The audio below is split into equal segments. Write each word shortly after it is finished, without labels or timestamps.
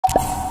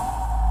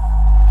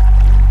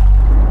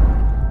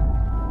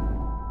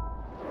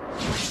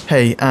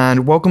Hey,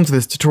 and welcome to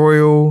this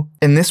tutorial.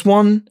 In this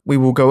one, we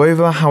will go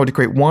over how to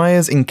create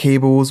wires and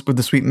cables with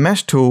the Sweep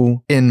Mesh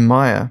tool in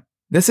Maya.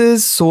 This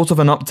is sort of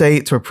an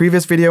update to a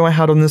previous video I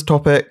had on this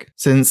topic,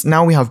 since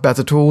now we have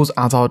better tools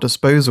at our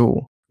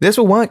disposal. This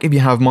will work if you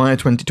have Maya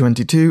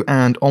 2022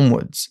 and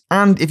onwards.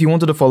 And if you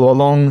wanted to follow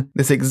along,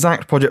 this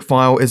exact project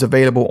file is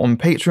available on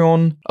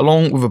Patreon,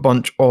 along with a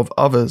bunch of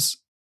others.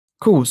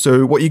 Cool,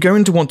 so what you're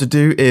going to want to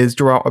do is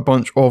draw out a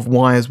bunch of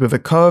wires with a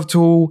curve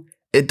tool.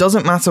 It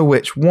doesn't matter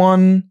which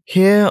one.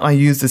 Here I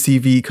use the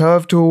CV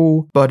curve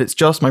tool, but it's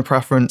just my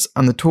preference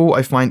and the tool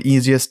I find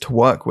easiest to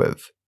work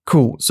with.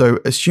 Cool, so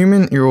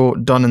assuming you're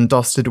done and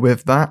dusted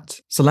with that,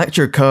 select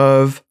your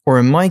curve, or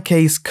in my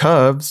case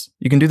curves.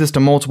 You can do this to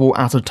multiple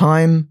at a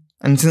time,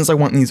 and since I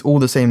want these all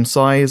the same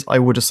size, I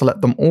will just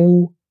select them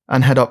all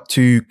and head up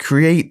to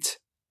Create,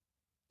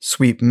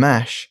 Sweep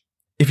Mesh.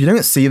 If you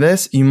don't see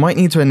this, you might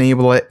need to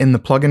enable it in the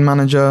plugin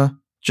manager.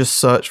 Just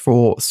search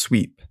for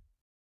Sweep.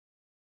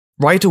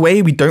 Right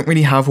away, we don't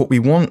really have what we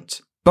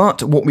want,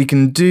 but what we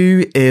can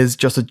do is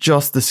just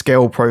adjust the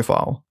scale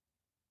profile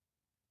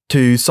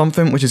to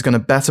something which is going to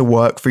better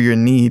work for your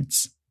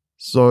needs.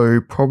 So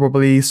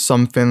probably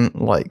something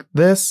like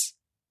this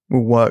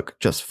will work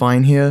just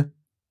fine here.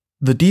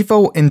 The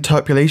default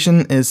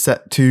interpolation is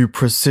set to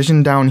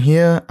precision down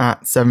here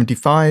at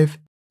 75,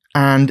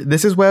 and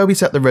this is where we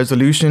set the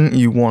resolution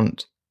you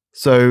want.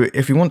 So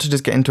if you want to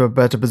just get into a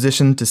better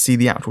position to see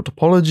the actual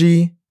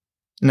topology,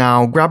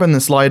 now grabbing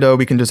the slider,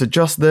 we can just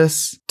adjust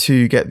this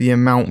to get the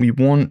amount we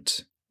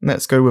want.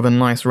 Let's go with a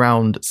nice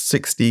round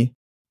 60.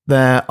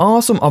 There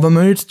are some other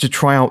modes to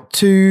try out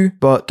too,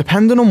 but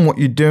depending on what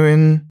you're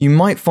doing, you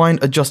might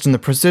find adjusting the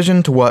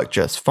precision to work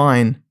just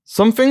fine.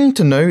 Something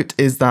to note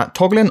is that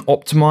toggling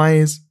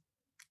optimize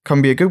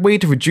can be a good way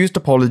to reduce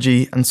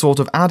topology and sort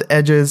of add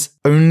edges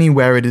only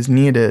where it is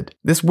needed.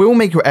 This will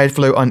make your edge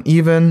flow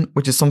uneven,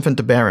 which is something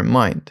to bear in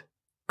mind.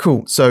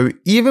 Cool, so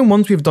even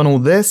once we've done all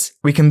this,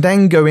 we can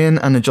then go in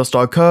and adjust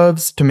our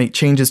curves to make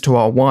changes to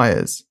our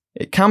wires.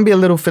 It can be a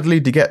little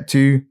fiddly to get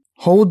to.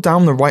 Hold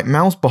down the right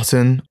mouse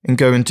button and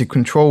go into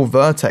Control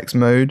Vertex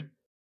mode,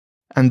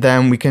 and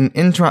then we can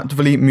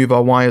interactively move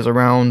our wires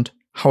around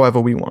however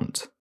we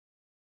want.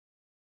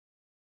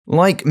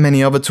 Like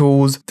many other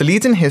tools,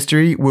 deleting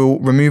history will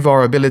remove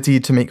our ability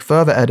to make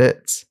further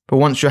edits, but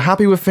once you're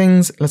happy with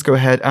things, let's go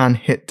ahead and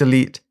hit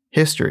delete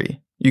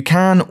history. You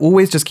can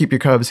always just keep your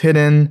curves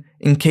hidden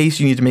in case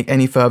you need to make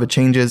any further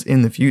changes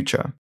in the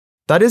future.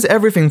 That is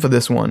everything for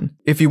this one.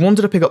 If you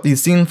wanted to pick up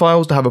these scene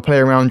files to have a play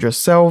around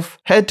yourself,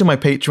 head to my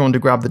Patreon to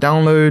grab the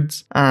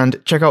downloads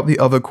and check out the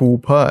other cool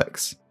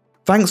perks.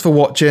 Thanks for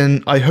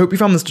watching. I hope you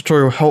found this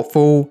tutorial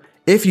helpful.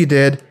 If you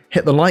did,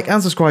 hit the like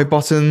and subscribe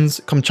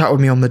buttons, come chat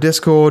with me on the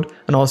Discord,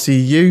 and I'll see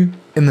you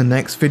in the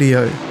next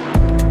video.